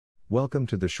Welcome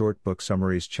to the Short Book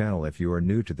Summaries channel. If you are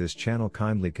new to this channel,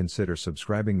 kindly consider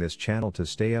subscribing this channel to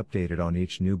stay updated on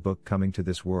each new book coming to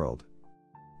this world.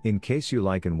 In case you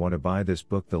like and want to buy this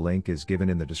book, the link is given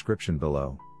in the description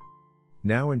below.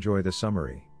 Now enjoy the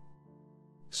summary.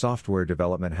 Software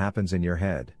development happens in your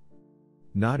head.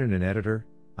 Not in an editor,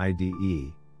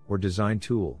 IDE, or design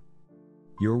tool.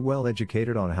 You're well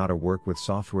educated on how to work with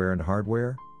software and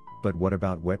hardware, but what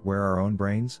about wetware, our own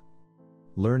brains?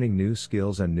 Learning new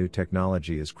skills and new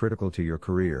technology is critical to your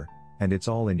career, and it's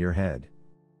all in your head.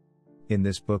 In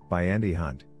this book by Andy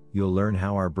Hunt, you'll learn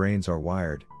how our brains are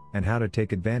wired, and how to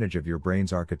take advantage of your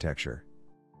brain's architecture.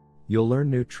 You'll learn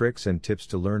new tricks and tips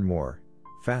to learn more,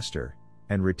 faster,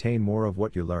 and retain more of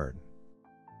what you learn.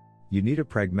 You need a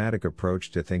pragmatic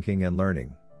approach to thinking and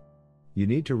learning. You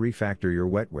need to refactor your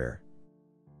wetware.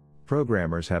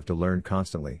 Programmers have to learn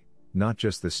constantly, not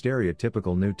just the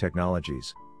stereotypical new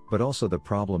technologies, but also the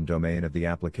problem domain of the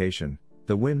application,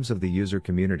 the whims of the user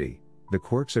community, the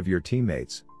quirks of your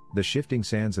teammates, the shifting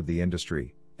sands of the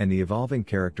industry, and the evolving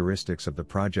characteristics of the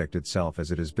project itself as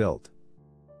it is built.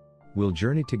 We'll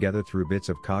journey together through bits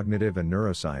of cognitive and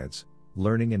neuroscience,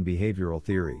 learning and behavioral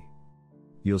theory.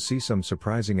 You'll see some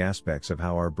surprising aspects of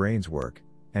how our brains work,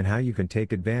 and how you can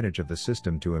take advantage of the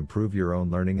system to improve your own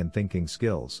learning and thinking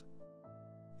skills.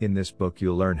 In this book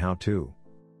you'll learn how to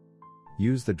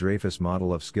use the Dreyfus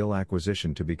model of skill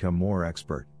acquisition to become more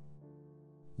expert.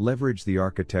 Leverage the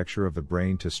architecture of the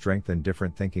brain to strengthen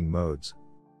different thinking modes.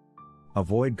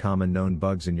 Avoid common known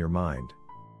bugs in your mind.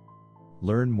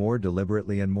 Learn more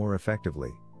deliberately and more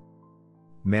effectively.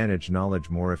 Manage knowledge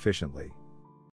more efficiently.